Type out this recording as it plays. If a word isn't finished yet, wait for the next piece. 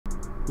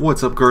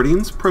What's up,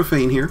 Guardians?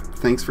 Profane here.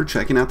 Thanks for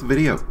checking out the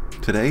video.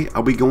 Today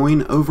I'll be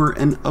going over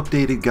an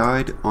updated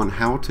guide on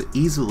how to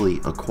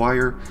easily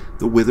acquire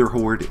the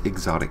Witherhoard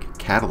exotic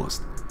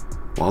catalyst.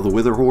 While the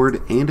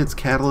Witherhoard and its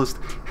catalyst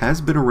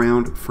has been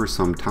around for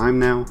some time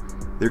now,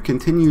 there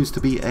continues to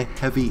be a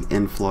heavy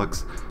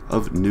influx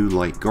of new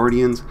light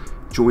guardians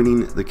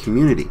joining the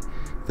community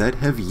that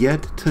have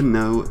yet to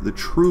know the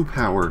true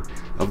power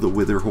of the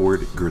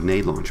Witherhoard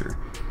grenade launcher.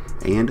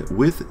 And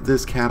with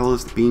this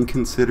catalyst being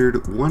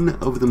considered one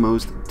of the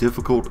most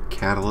difficult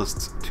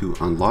catalysts to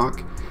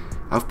unlock,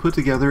 I've put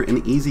together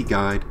an easy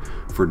guide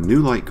for new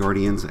light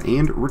guardians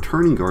and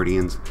returning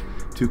guardians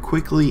to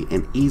quickly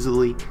and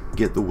easily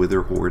get the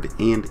Witherhoard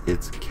and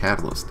its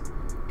catalyst.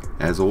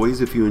 As always,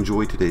 if you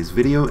enjoyed today's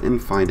video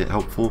and find it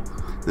helpful,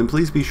 then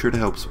please be sure to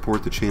help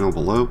support the channel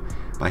below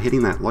by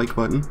hitting that like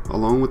button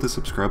along with the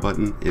subscribe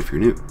button if you're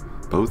new.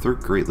 Both are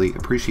greatly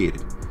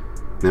appreciated.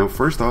 Now,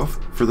 first off,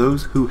 for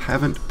those who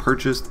haven't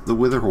purchased the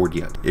Witherhoard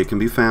yet, it can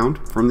be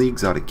found from the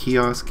exotic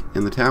kiosk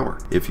in the tower.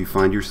 If you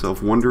find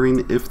yourself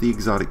wondering if the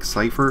exotic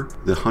cipher,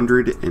 the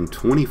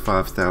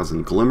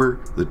 125,000 glimmer,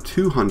 the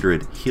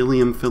 200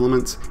 helium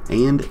filaments,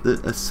 and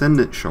the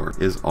ascendant shard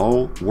is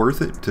all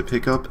worth it to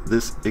pick up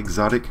this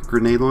exotic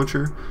grenade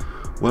launcher,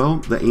 well,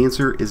 the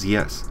answer is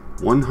yes.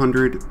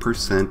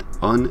 100%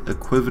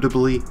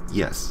 unequivocally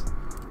yes.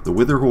 The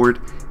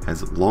Witherhoard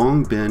has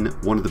long been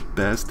one of the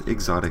best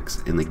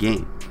exotics in the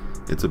game.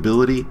 Its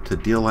ability to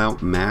deal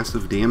out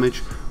massive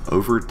damage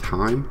over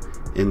time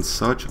in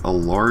such a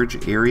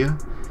large area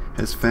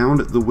has found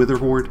the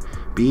Witherhoard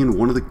being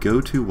one of the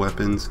go-to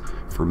weapons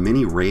for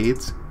many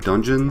raids,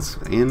 dungeons,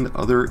 and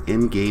other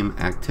in-game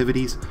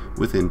activities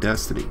within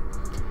Destiny.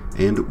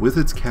 And with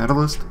its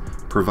catalyst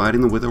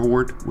providing the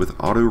Witherhoard with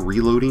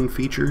auto-reloading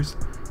features,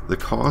 the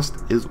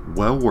cost is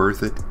well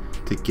worth it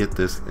to get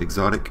this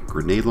exotic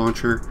grenade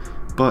launcher,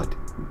 but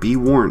be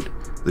warned,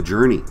 the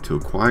journey to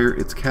acquire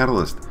its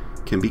catalyst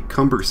can be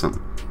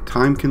cumbersome,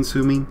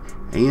 time-consuming,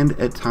 and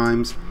at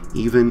times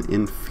even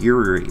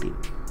infuriating.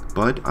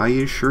 But I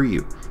assure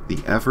you, the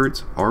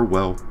efforts are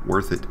well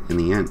worth it in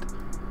the end.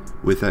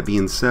 With that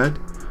being said,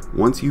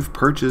 once you've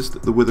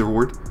purchased the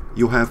Witherhoard,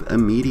 you'll have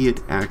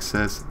immediate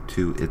access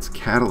to its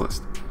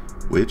catalyst,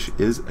 which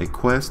is a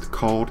quest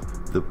called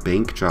the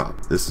Bank Job.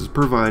 This is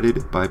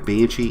provided by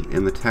Banshee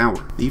in the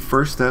tower. The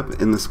first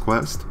step in this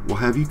quest will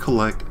have you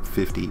collect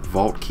 50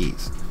 vault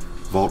keys.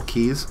 Vault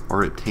keys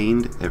are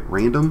obtained at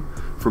random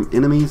from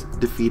enemies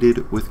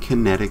defeated with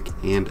kinetic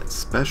and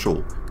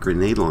special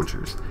grenade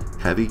launchers.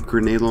 Heavy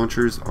grenade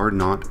launchers are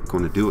not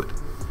going to do it.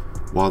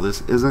 While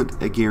this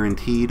isn't a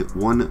guaranteed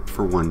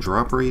one-for-one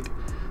drop rate,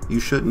 you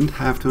shouldn't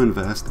have to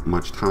invest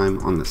much time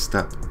on this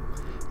step.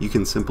 You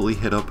can simply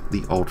hit up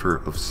the Altar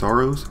of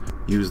Sorrows,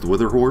 use the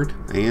Witherhoard,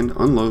 and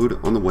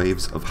unload on the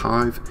waves of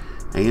Hive,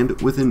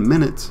 and within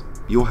minutes,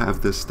 you'll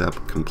have this step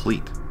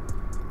complete.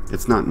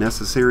 It's not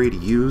necessary to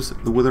use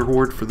the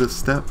Witherhoard for this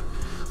step,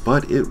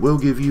 but it will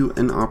give you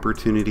an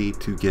opportunity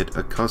to get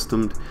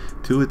accustomed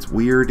to its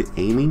weird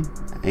aiming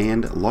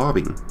and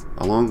lobbing,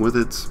 along with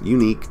its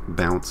unique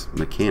bounce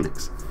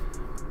mechanics.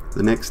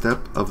 The next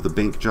step of the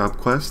Bank Job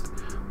quest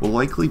will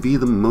likely be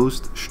the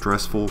most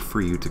stressful for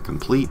you to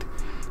complete,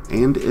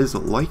 and is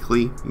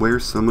likely where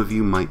some of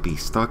you might be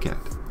stuck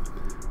at.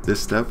 This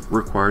step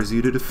requires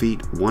you to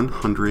defeat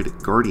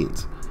 100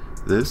 guardians.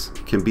 This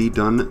can be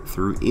done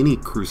through any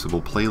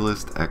Crucible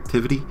playlist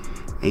activity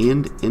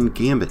and in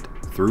Gambit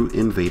through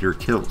invader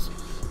kills.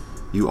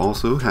 You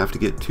also have to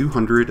get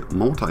 200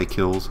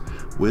 multi-kills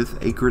with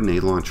a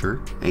grenade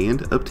launcher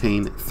and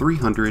obtain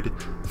 300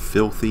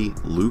 filthy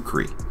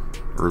lucre,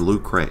 or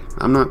lucre.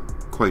 I'm not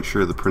quite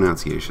sure the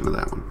pronunciation of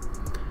that one.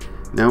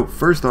 Now,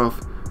 first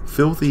off,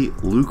 filthy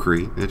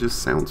lucre, it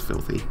just sounds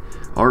filthy,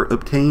 are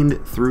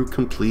obtained through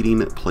completing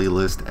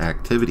playlist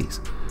activities.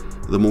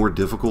 The more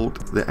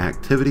difficult the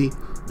activity,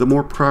 the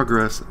more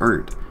progress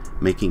earned,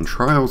 making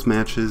trials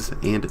matches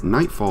and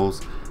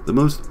nightfalls the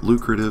most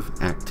lucrative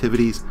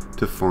activities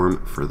to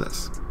farm for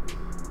this.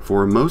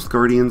 For most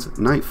guardians,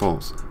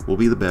 nightfalls will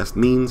be the best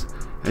means,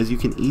 as you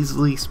can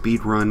easily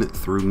speedrun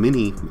through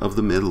many of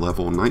the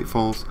mid-level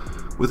nightfalls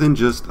within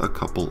just a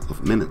couple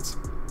of minutes.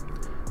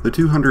 The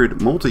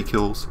 200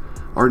 multi-kills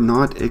are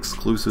not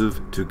exclusive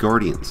to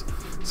guardians,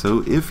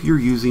 so if you're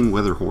using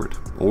Witherhoard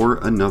or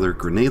another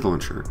grenade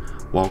launcher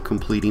while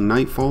completing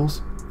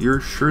nightfalls,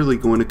 you're surely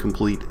going to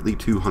complete the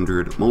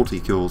 200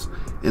 multi-kills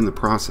in the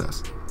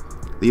process.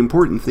 The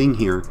important thing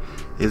here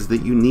is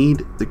that you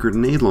need the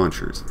grenade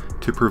launchers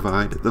to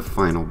provide the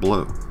final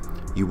blow.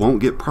 You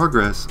won't get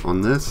progress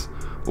on this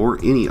or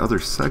any other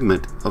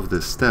segment of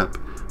this step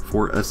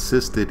for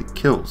assisted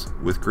kills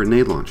with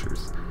grenade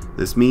launchers.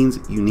 This means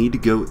you need to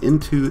go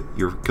into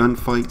your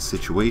gunfight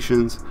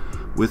situations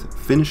with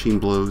finishing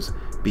blows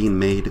being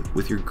made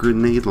with your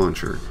grenade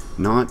launcher,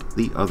 not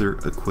the other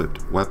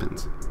equipped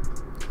weapons.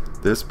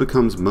 This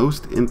becomes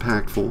most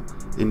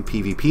impactful in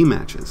PvP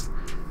matches,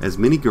 as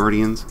many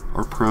guardians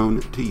are prone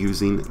to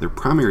using their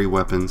primary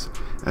weapons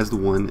as the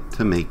one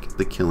to make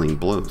the killing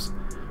blows.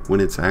 when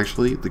it's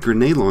actually the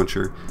grenade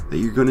launcher that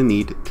you're going to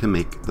need to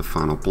make the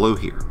final blow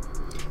here.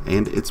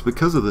 And it's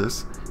because of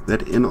this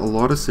that in a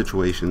lot of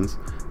situations,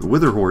 the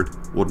Witherhoard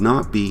will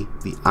not be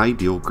the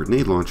ideal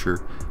grenade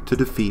launcher to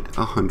defeat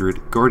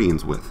 100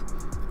 Guardians with.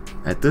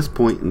 At this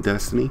point in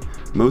Destiny,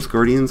 most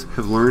Guardians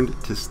have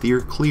learned to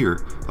steer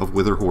clear of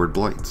Witherhoard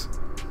blights.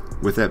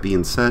 With that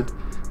being said,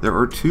 there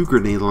are 2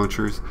 grenade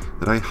launchers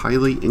that I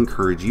highly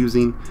encourage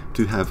using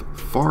to have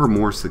far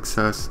more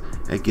success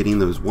at getting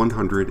those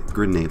 100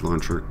 grenade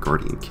launcher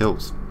Guardian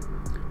kills.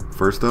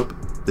 First up,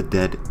 the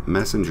Dead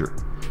Messenger.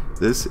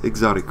 This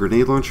exotic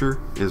grenade launcher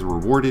is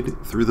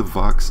rewarded through the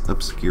Vox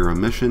Obscura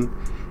mission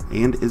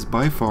and is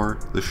by far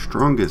the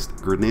strongest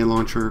grenade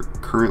launcher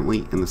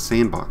currently in the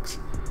sandbox.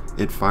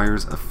 It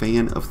fires a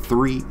fan of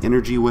 3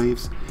 energy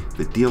waves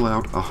that deal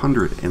out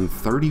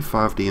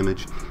 135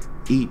 damage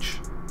each,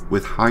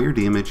 with higher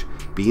damage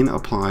being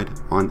applied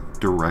on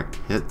direct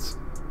hits.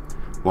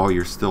 While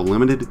you're still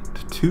limited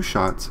to 2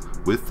 shots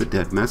with the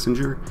Dead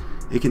Messenger,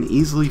 it can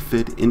easily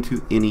fit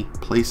into any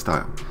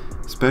playstyle,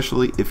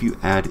 especially if you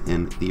add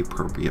in the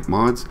appropriate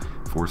mods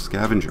for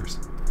scavengers.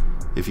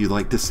 If you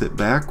like to sit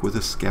back with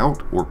a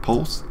scout or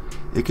pulse,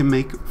 it can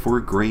make for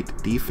a great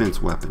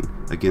defense weapon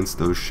against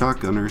those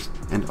shotgunners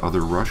and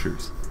other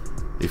rushers.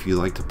 If you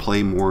like to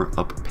play more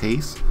up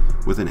pace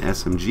with an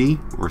SMG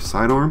or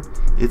sidearm,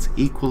 it's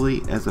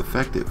equally as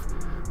effective,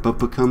 but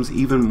becomes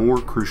even more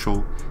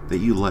crucial that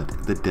you let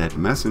the Dead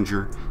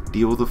Messenger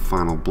deal the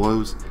final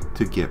blows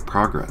to get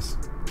progress.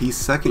 The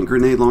second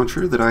grenade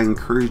launcher that I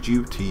encourage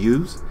you to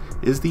use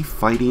is the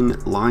Fighting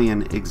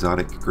Lion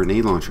exotic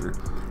grenade launcher,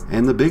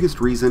 and the biggest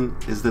reason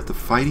is that the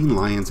Fighting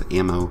Lion's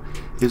ammo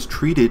is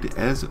treated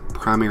as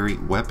primary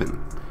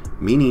weapon,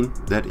 meaning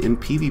that in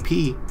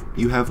PvP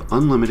you have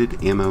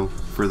unlimited ammo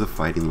for the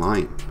Fighting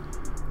Lion.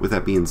 With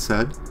that being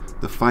said,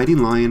 the Fighting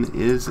Lion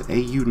is a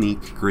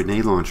unique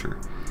grenade launcher.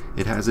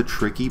 It has a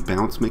tricky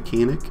bounce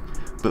mechanic,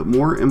 but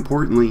more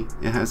importantly,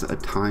 it has a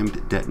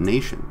timed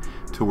detonation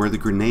to where the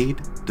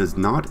grenade does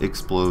not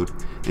explode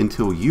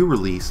until you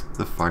release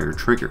the fire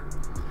trigger.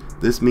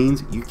 This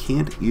means you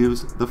can't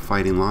use the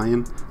Fighting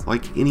Lion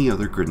like any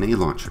other grenade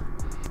launcher.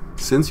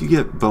 Since you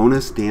get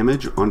bonus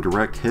damage on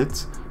direct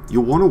hits,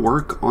 you'll want to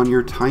work on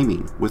your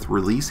timing with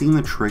releasing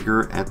the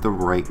trigger at the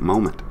right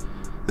moment.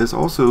 This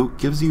also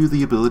gives you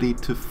the ability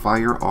to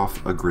fire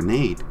off a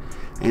grenade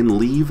and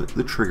leave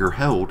the trigger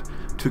held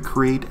to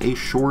create a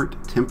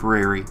short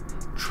temporary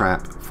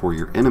trap for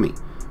your enemy,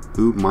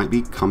 who might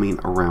be coming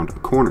around a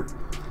corner.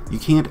 You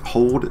can't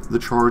hold the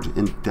charge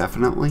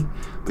indefinitely,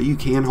 but you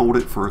can hold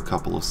it for a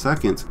couple of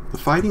seconds. The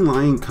Fighting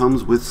Lion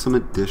comes with some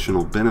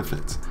additional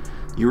benefits.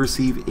 You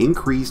receive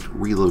increased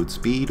reload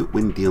speed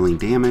when dealing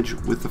damage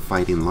with the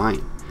Fighting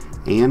Lion,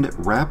 and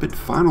rapid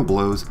final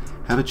blows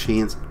have a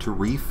chance to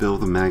refill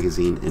the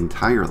magazine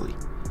entirely.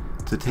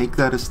 To take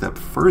that a step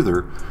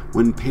further,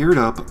 when paired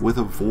up with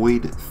a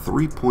Void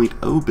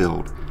 3.0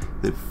 build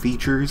that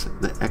features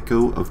the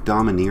Echo of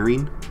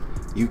Domineering,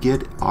 you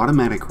get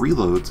automatic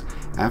reloads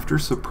after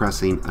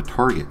suppressing a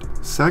target.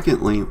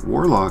 Secondly,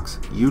 Warlocks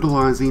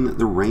utilizing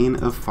the Rain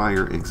of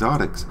Fire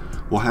exotics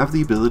will have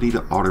the ability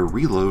to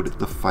auto-reload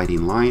the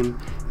Fighting Lion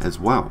as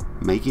well,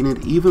 making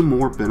it even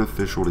more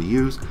beneficial to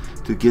use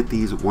to get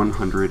these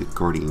 100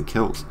 Guardian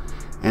kills.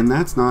 And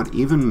that's not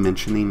even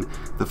mentioning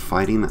the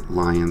Fighting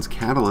Lion's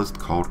catalyst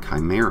called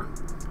Chimera.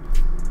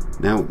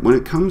 Now, when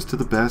it comes to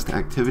the best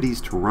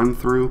activities to run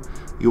through,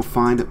 you'll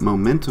find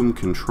Momentum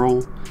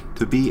Control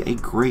to be a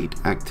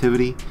great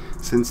activity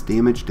since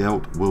damage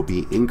dealt will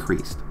be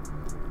increased.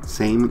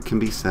 Same can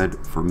be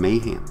said for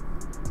Mayhem.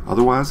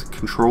 Otherwise,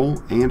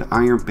 Control and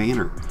Iron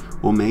Banner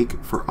will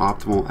make for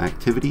optimal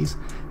activities,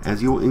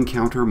 as you'll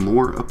encounter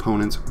more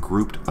opponents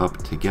grouped up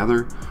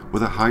together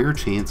with a higher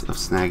chance of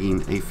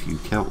snagging a few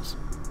kills.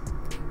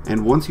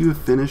 And once you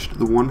have finished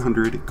the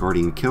 100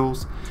 Guardian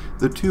kills,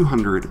 the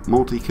 200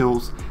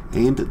 multi-kills,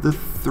 and the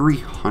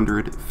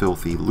 300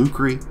 filthy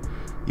Lucre,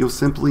 you'll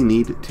simply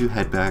need to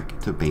head back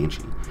to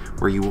Banshee,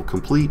 where you will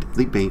complete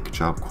the bank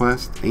job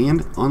quest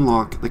and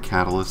unlock the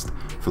catalyst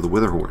for the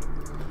Witherhoard.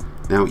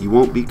 Now, you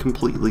won't be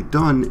completely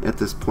done at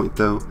this point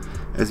though,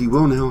 as you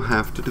will now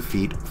have to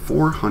defeat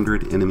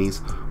 400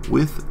 enemies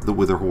with the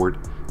Witherhoard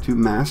to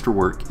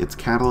masterwork its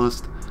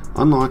catalyst,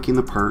 unlocking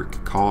the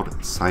perk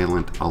called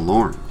Silent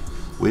Alarm,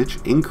 which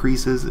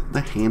increases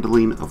the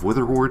handling of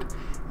Witherhoard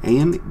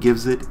and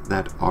gives it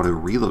that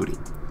auto-reloading.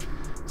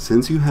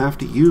 Since you have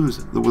to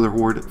use the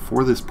Witherhoard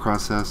for this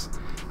process,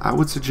 I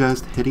would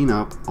suggest hitting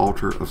up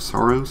Altar of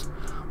Sorrows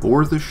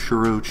or the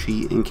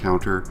Shuro-Chi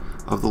encounter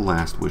of the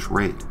Last Wish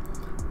raid.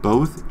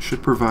 Both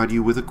should provide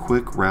you with a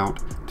quick route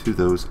to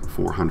those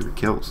 400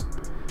 kills.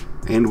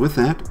 And with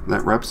that,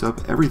 that wraps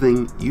up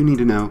everything you need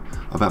to know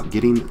about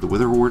getting the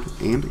Witherhoard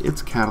and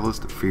its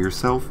catalyst for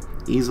yourself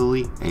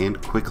easily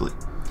and quickly.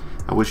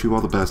 I wish you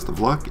all the best of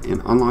luck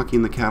in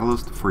unlocking the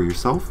catalyst for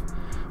yourself.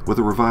 With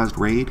a revised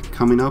raid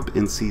coming up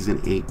in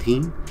Season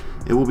 18,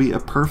 it will be a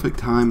perfect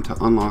time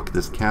to unlock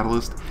this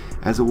catalyst,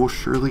 as it will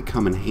surely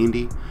come in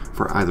handy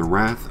for either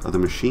Wrath of the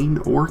Machine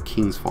or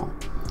King's Fall.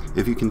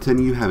 If you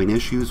continue having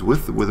issues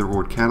with the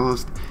Witherhoard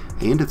Catalyst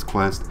and its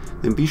quest,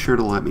 then be sure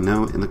to let me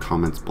know in the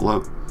comments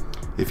below.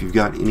 If you've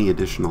got any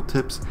additional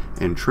tips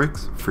and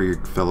tricks for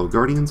your fellow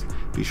Guardians,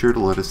 be sure to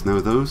let us know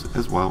those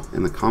as well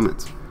in the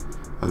comments.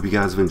 I hope you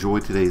guys have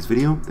enjoyed today's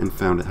video and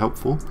found it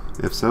helpful.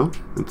 If so,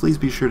 then please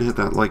be sure to hit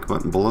that like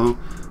button below,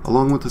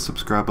 along with the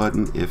subscribe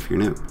button if you're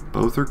new.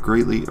 Both are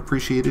greatly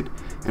appreciated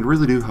and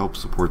really do help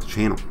support the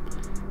channel.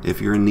 If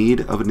you're in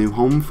need of a new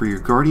home for your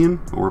Guardian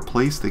or a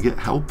place to get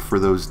help for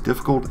those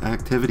difficult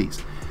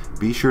activities,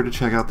 be sure to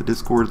check out the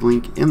Discord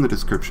link in the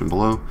description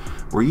below,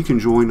 where you can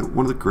join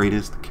one of the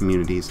greatest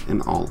communities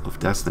in all of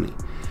Destiny.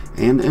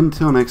 And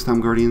until next time,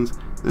 Guardians,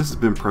 this has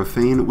been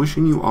Profane,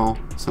 wishing you all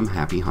some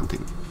happy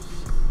hunting.